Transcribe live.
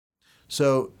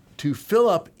So to fill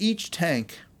up each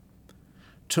tank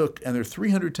took, and there are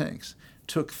 300 tanks,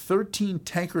 took 13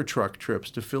 tanker truck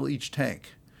trips to fill each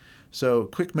tank. So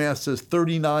quick math says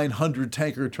 3,900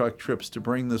 tanker truck trips to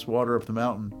bring this water up the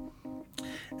mountain.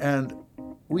 And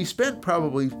we spent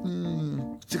probably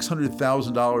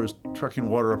 $600,000 trucking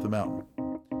water up the mountain.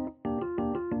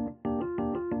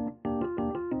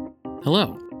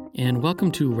 Hello, and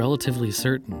welcome to Relatively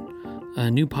Certain,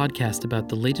 a new podcast about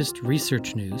the latest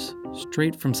research news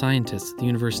straight from scientists at the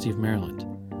University of Maryland.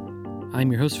 I'm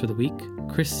your host for the week,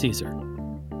 Chris Caesar.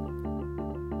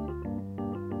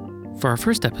 For our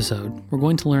first episode, we're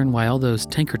going to learn why all those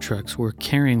tanker trucks were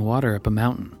carrying water up a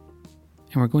mountain.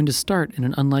 And we're going to start in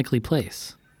an unlikely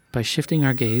place by shifting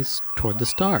our gaze toward the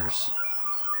stars,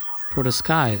 toward a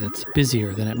sky that's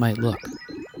busier than it might look.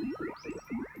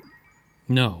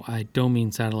 No, I don't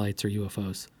mean satellites or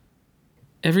UFOs.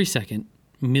 Every second,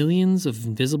 millions of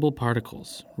invisible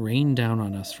particles rain down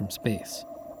on us from space.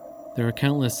 There are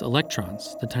countless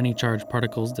electrons, the tiny charged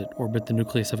particles that orbit the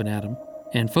nucleus of an atom,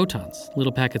 and photons,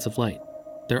 little packets of light.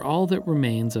 They're all that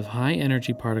remains of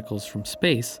high-energy particles from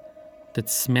space that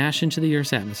smash into the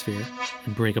Earth's atmosphere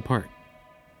and break apart.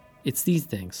 It's these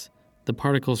things, the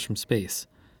particles from space,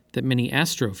 that many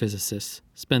astrophysicists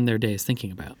spend their days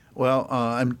thinking about. Well,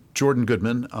 I'm Jordan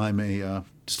Goodman. I'm a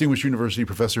distinguished university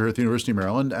professor here at the University of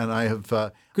Maryland, and I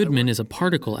have... Goodman is a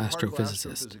particle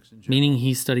astrophysicist, meaning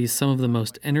he studies some of the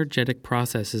most energetic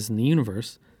processes in the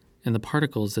universe and the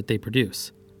particles that they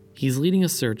produce. He's leading a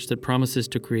search that promises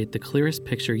to create the clearest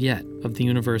picture yet of the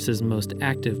universe's most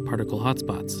active particle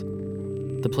hotspots,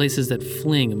 the places that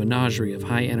fling a menagerie of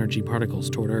high-energy particles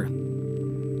toward Earth.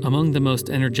 Among the most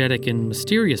energetic and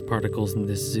mysterious particles in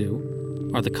this zoo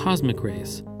are the cosmic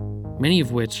rays, many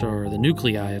of which are the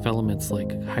nuclei of elements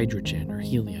like hydrogen or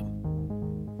helium.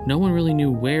 No one really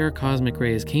knew where cosmic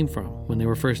rays came from when they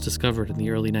were first discovered in the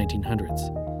early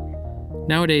 1900s.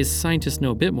 Nowadays, scientists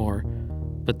know a bit more,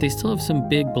 but they still have some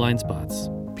big blind spots.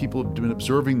 People have been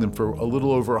observing them for a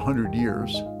little over 100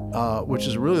 years, which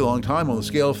is a really long time on the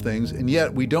scale of things, and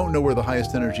yet we don't know where the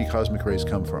highest energy cosmic rays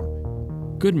come from.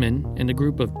 Goodman and a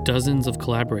group of dozens of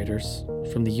collaborators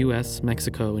from the US,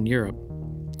 Mexico, and Europe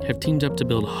have teamed up to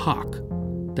build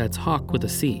HAWC, that's HAWC with a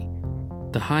C,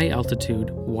 the High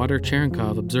Altitude Water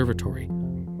Cherenkov Observatory.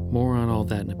 More on all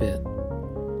that in a bit.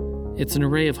 It's an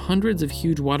array of hundreds of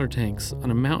huge water tanks on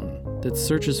a mountain that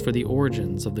searches for the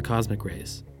origins of the cosmic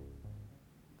rays.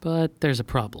 But there's a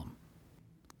problem.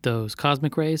 Those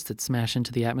cosmic rays that smash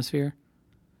into the atmosphere,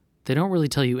 they don't really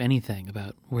tell you anything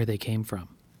about where they came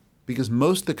from. Because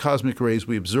most of the cosmic rays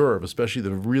we observe, especially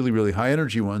the really, really high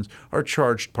energy ones, are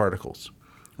charged particles.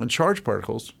 And charged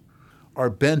particles are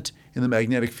bent in the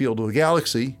magnetic field of the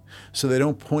galaxy, so they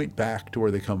don't point back to where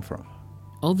they come from.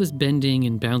 All this bending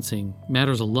and bouncing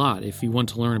matters a lot if you want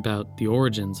to learn about the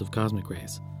origins of cosmic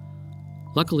rays.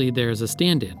 Luckily, there's a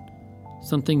stand-in,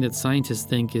 something that scientists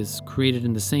think is created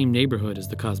in the same neighborhood as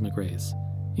the cosmic rays,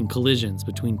 in collisions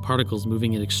between particles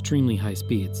moving at extremely high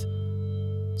speeds.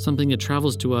 Something that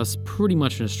travels to us pretty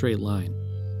much in a straight line.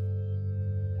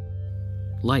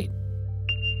 Light.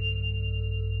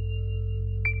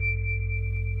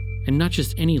 And not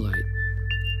just any light.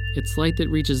 It's light that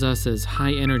reaches us as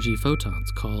high-energy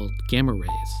photons called gamma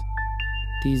rays.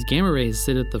 These gamma rays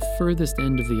sit at the furthest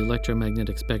end of the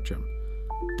electromagnetic spectrum.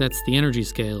 That's the energy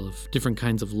scale of different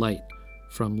kinds of light,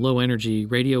 from low-energy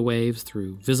radio waves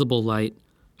through visible light,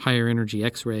 higher-energy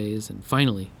X-rays, and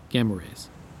finally, gamma rays.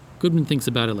 Goodman thinks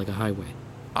about it like a highway.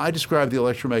 I describe the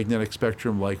electromagnetic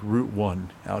spectrum like Route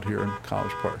 1 out here in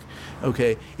College Park.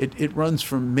 Okay, it runs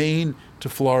from Maine to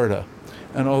Florida.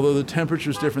 And although the temperature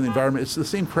is different, the environment, it's the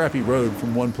same crappy road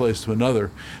from one place to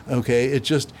another. Okay, it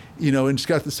just, and it's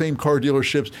got the same car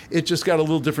dealerships. It just got a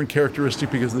little different characteristic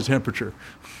because of the temperature.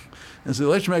 And so the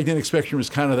electromagnetic spectrum is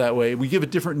kind of that way. We give it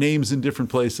different names in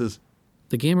different places.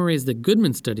 The gamma rays that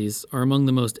Goodman studies are among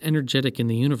the most energetic in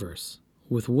the universe,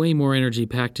 with way more energy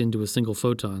packed into a single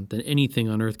photon than anything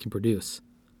on Earth can produce.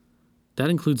 That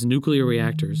includes nuclear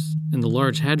reactors and the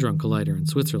Large Hadron Collider in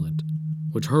Switzerland,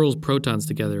 which hurls protons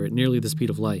together at nearly the speed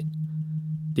of light.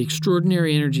 The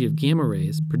extraordinary energy of gamma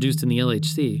rays produced in the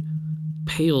LHC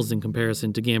pales in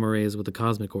comparison to gamma rays with a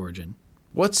cosmic origin.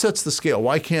 What sets the scale?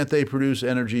 Why can't they produce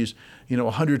energies,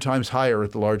 100 times higher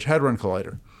at the Large Hadron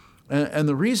Collider? And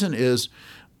the reason is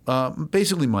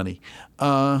basically money.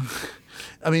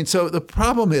 So the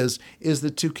problem is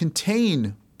that to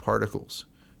contain particles,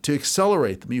 to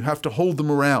accelerate them, you have to hold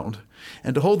them around.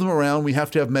 And to hold them around, we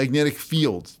have to have magnetic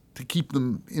fields to keep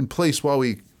them in place while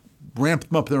we ramp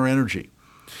them up their energy.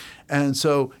 And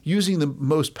so using the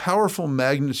most powerful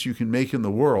magnets you can make in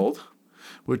the world,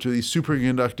 which are these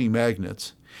superconducting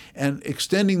magnets, and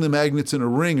extending the magnets in a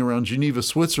ring around Geneva,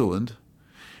 Switzerland,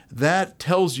 that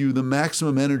tells you the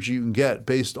maximum energy you can get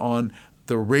based on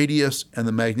the radius and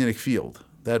the magnetic field,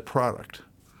 that product.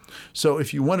 So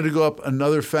if you wanted to go up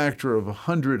another factor of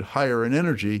 100 higher in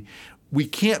energy, we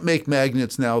can't make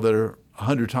magnets now that are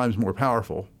 100 times more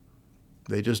powerful.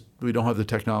 We don't have the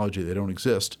technology. They don't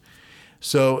exist.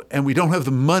 So, and we don't have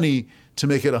the money to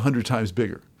make it 100 times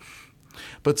bigger.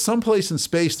 But someplace in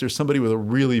space, there's somebody with a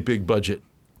really big budget.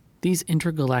 These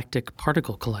intergalactic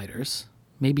particle colliders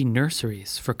may be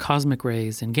nurseries for cosmic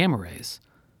rays and gamma rays.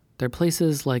 They're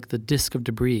places like the disk of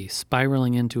debris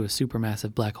spiraling into a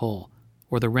supermassive black hole,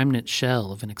 or the remnant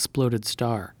shell of an exploded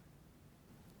star.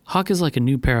 HAWC is like a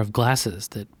new pair of glasses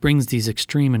that brings these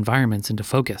extreme environments into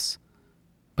focus.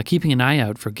 By keeping an eye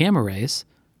out for gamma rays,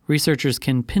 researchers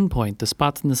can pinpoint the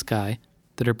spots in the sky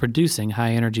that are producing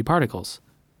high-energy particles.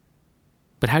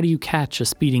 But how do you catch a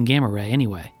speeding gamma ray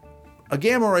anyway? A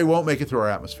gamma ray won't make it through our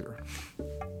atmosphere.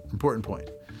 Important point.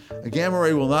 A gamma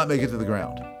ray will not make it to the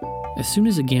ground. As soon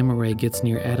as a gamma ray gets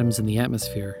near atoms in the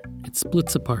atmosphere, it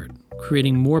splits apart,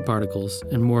 creating more particles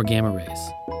and more gamma rays.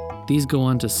 These go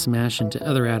on to smash into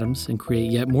other atoms and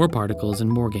create yet more particles and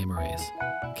more gamma rays,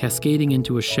 cascading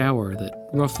into a shower that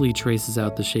roughly traces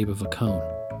out the shape of a cone.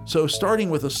 So starting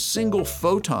with a single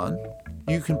photon,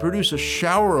 you can produce a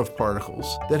shower of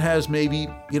particles that has maybe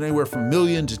anywhere from 1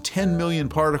 million to 10 million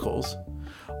particles,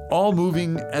 all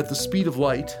moving at the speed of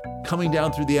light, coming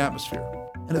down through the atmosphere.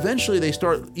 And eventually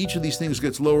each of these things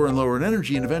gets lower and lower in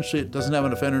energy, and eventually it doesn't have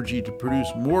enough energy to produce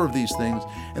more of these things,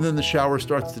 and then the shower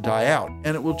starts to die out.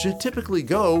 And it will typically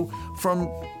go from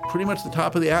pretty much the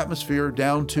top of the atmosphere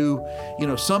down to,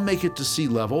 some make it to sea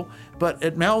level, but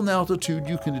at mountain altitude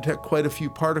you can detect quite a few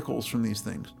particles from these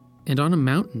things. And on a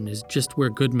mountain is just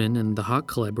where Goodman and the HAWC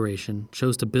collaboration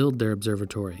chose to build their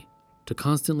observatory, to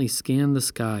constantly scan the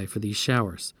sky for these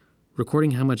showers,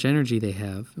 recording how much energy they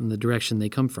have and the direction they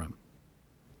come from.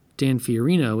 Dan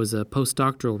Fiorino is a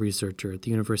postdoctoral researcher at the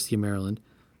University of Maryland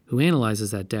who analyzes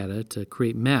that data to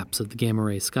create maps of the gamma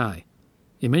ray sky.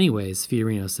 In many ways,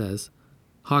 Fiorino says,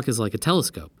 HAWC is like a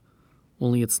telescope,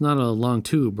 only it's not a long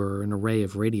tube or an array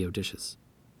of radio dishes.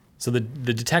 So the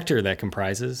detector that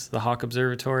comprises the HAWC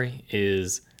Observatory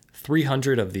is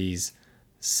 300 of these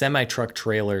semi-truck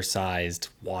trailer-sized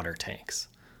water tanks.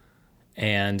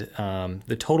 And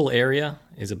the total area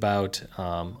is about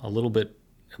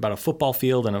about a football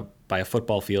field by a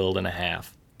football field and a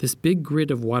half. This big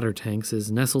grid of water tanks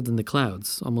is nestled in the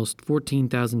clouds, almost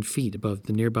 14,000 feet above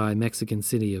the nearby Mexican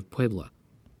city of Puebla.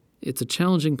 It's a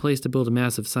challenging place to build a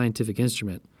massive scientific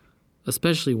instrument,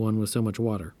 especially one with so much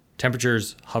water.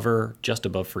 Temperatures hover just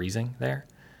above freezing there,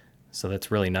 so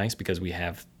that's really nice because we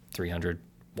have 300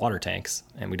 water tanks,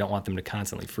 and we don't want them to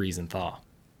constantly freeze and thaw.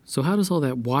 So how does all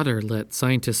that water let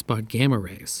scientists spot gamma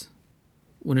rays?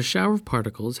 When a shower of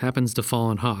particles happens to fall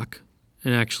on HAWC,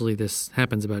 and actually this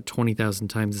happens about 20,000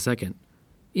 times a second,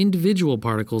 individual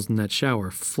particles in that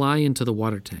shower fly into the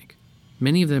water tank.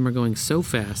 Many of them are going so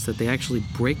fast that they actually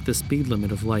break the speed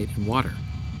limit of light in water.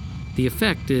 The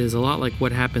effect is a lot like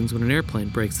what happens when an airplane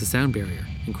breaks the sound barrier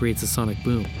and creates a sonic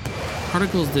boom.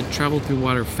 Particles that travel through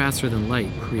water faster than light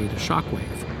create a shock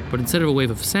wave, but instead of a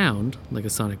wave of sound, like a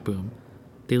sonic boom,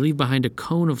 they leave behind a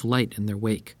cone of light in their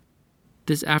wake.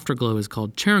 This afterglow is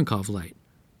called Cherenkov light,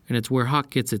 and it's where HAWC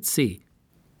gets its C.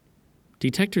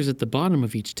 Detectors at the bottom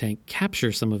of each tank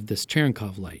capture some of this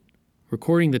Cherenkov light,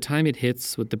 recording the time it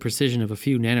hits with the precision of a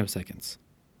few nanoseconds.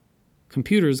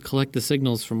 Computers collect the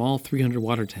signals from all 300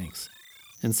 water tanks,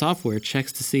 and software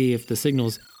checks to see if the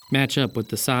signals match up with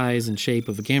the size and shape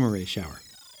of a gamma ray shower.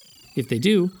 If they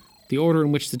do, the order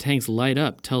in which the tanks light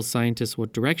up tells scientists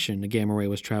what direction a gamma ray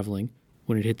was traveling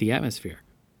when it hit the atmosphere.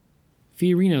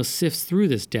 Fiorino sifts through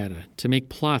this data to make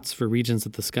plots for regions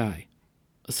of the sky,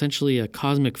 essentially a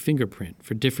cosmic fingerprint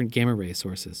for different gamma ray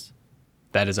sources.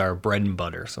 That is our bread and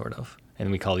butter, sort of.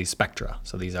 And we call these spectra.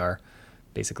 So these are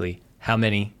basically how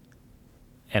many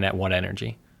and at what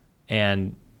energy.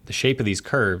 And the shape of these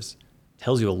curves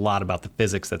tells you a lot about the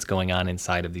physics that's going on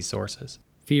inside of these sources.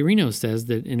 Fiorino says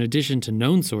that in addition to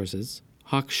known sources,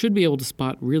 HAWC should be able to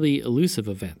spot really elusive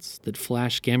events that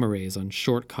flash gamma rays on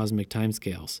short cosmic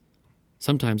timescales,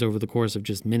 sometimes over the course of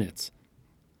just minutes.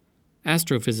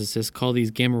 Astrophysicists call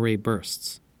these gamma ray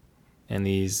bursts. And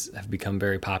these have become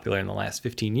very popular in the last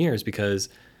 15 years because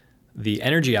the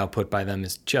energy output by them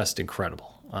is just incredible.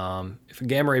 If a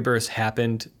gamma ray burst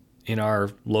happened in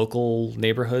our local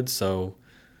neighborhood, so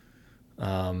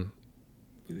in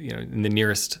the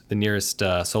nearest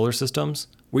solar systems,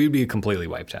 we'd be completely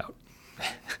wiped out.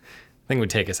 Thing would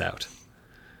take us out.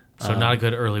 So not a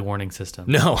good early warning system.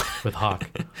 No. With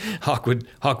HAWC.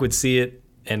 HAWC would see it,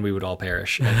 and we would all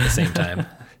perish at the same time.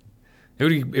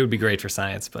 It would be great for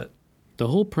science, but... The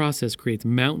whole process creates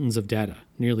mountains of data,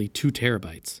 nearly 2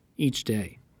 terabytes, each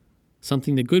day.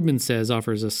 Something that Goodman says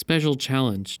offers a special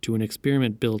challenge to an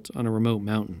experiment built on a remote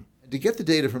mountain. To get the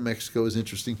data from Mexico is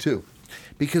interesting too,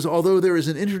 because although there is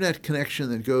an internet connection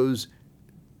that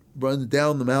runs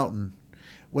down the mountain,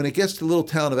 when it gets to the little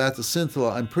town of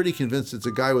Atacintla, I'm pretty convinced it's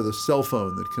a guy with a cell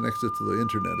phone that connects it to the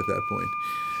internet at that point,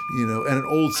 and an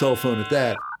old cell phone at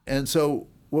that. And so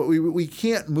we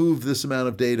can't move this amount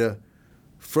of data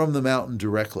from the mountain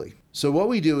directly. So what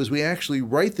we do is we actually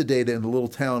write the data in the little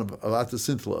town of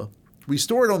Atacintla. We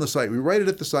store it on the site. We write it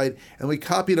at the site, and we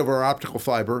copy it over our optical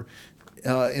fiber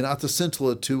in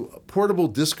Atacintla to portable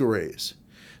disk arrays.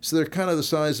 So they're kind of the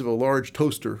size of a large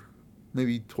toaster,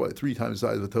 maybe 3 times the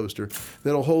size of a toaster,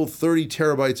 that'll hold 30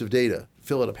 terabytes of data,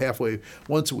 fill it up halfway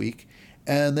once a week,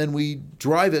 and then we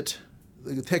drive it,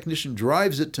 the technician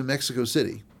drives it to Mexico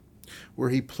City, where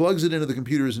he plugs it into the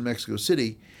computers in Mexico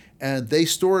City, and they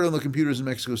store it on the computers in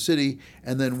Mexico City,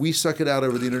 and then we suck it out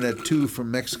over the internet too from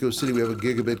Mexico City. We have a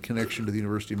gigabit connection to the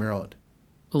University of Maryland.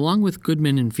 Along with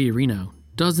Goodman and Fiorino,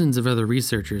 dozens of other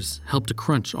researchers helped to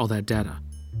crunch all that data.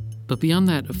 But beyond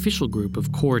that official group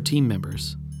of core team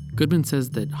members, Goodman says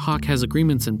that HAWC has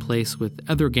agreements in place with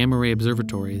other gamma-ray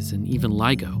observatories and even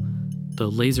LIGO,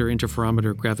 the Laser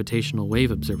Interferometer Gravitational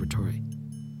Wave Observatory.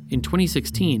 In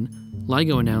 2016,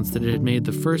 LIGO announced that it had made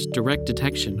the first direct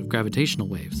detection of gravitational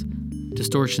waves,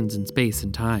 distortions in space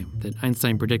and time that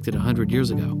Einstein predicted 100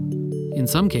 years ago. In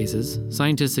some cases,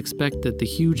 scientists expect that the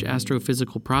huge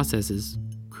astrophysical processes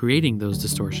creating those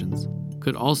distortions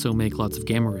could also make lots of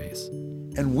gamma rays.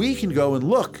 And we can go and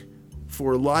look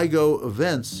for LIGO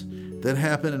events that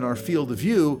happen in our field of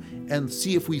view and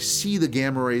see if we see the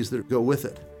gamma rays that go with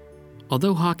it.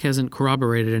 Although HAWC hasn't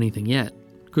corroborated anything yet,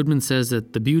 Goodman says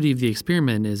that the beauty of the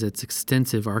experiment is its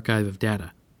extensive archive of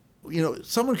data.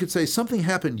 Someone could say something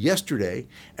happened yesterday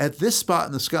at this spot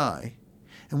in the sky,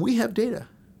 and we have data.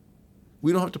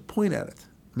 We don't have to point at it.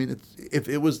 I mean, if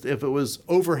it was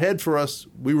overhead for us,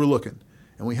 we were looking,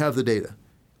 and we have the data.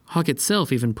 HAWC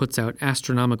itself even puts out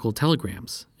astronomical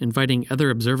telegrams, inviting other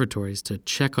observatories to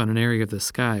check on an area of the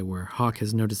sky where HAWC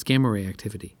has noticed gamma ray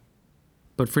activity.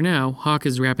 But for now, HAWC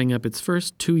is wrapping up its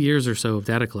first 2 years or so of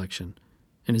data collection,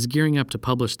 and is gearing up to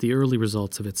publish the early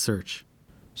results of its search.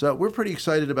 So we're pretty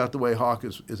excited about the way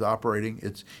HAWC is operating.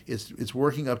 It's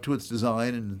working up to its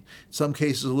design, and in some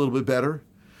cases a little bit better.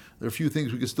 There are a few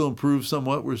things we could still improve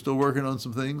somewhat. We're still working on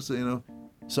some things,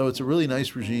 So it's a really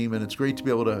nice regime, and it's great to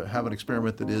be able to have an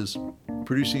experiment that is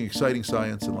producing exciting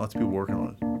science and lots of people working on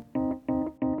it.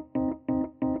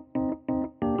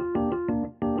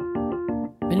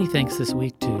 Many thanks this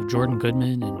week to Jordan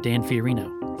Goodman and Dan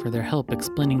Fiorino for their help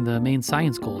explaining the main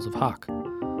science goals of HAWC.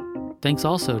 Thanks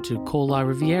also to Cole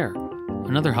LaRiviere,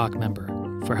 another HAWC member,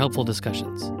 for helpful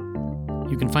discussions.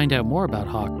 You can find out more about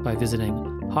HAWC by visiting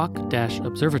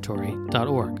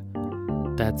hawc-observatory.org.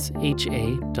 That's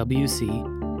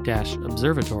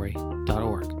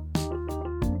hawc-observatory.org.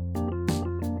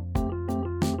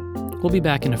 We'll be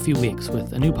back in a few weeks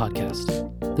with a new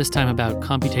podcast, this time about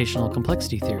computational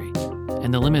complexity theory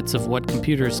and the limits of what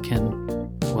computers can,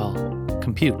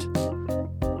 compute.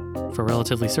 For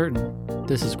Relatively Certain,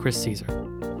 this is Chris Caesar.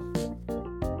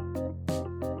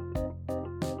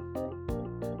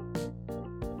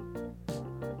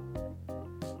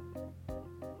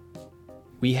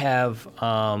 We have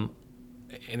an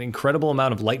incredible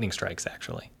amount of lightning strikes,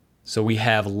 actually. So we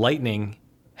have lightning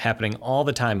happening all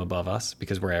the time above us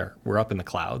because we're up in the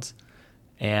clouds.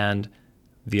 And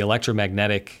the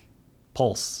electromagnetic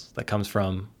pulse that comes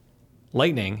from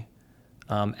lightning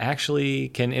actually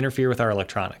can interfere with our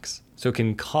electronics. So it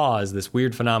can cause this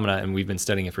weird phenomena, and we've been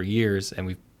studying it for years,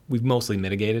 and we've mostly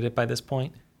mitigated it by this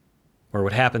point, where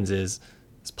what happens is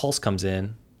this pulse comes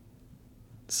in,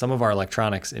 some of our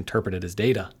electronics interpret it as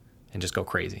data and just go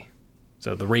crazy.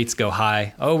 So the rates go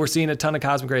high. Oh, we're seeing a ton of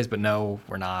cosmic rays, but no,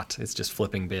 we're not. It's just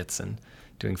flipping bits and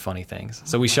doing funny things.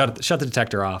 So we shut the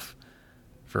detector off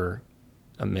for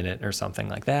a minute or something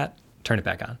like that, turn it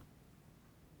back on.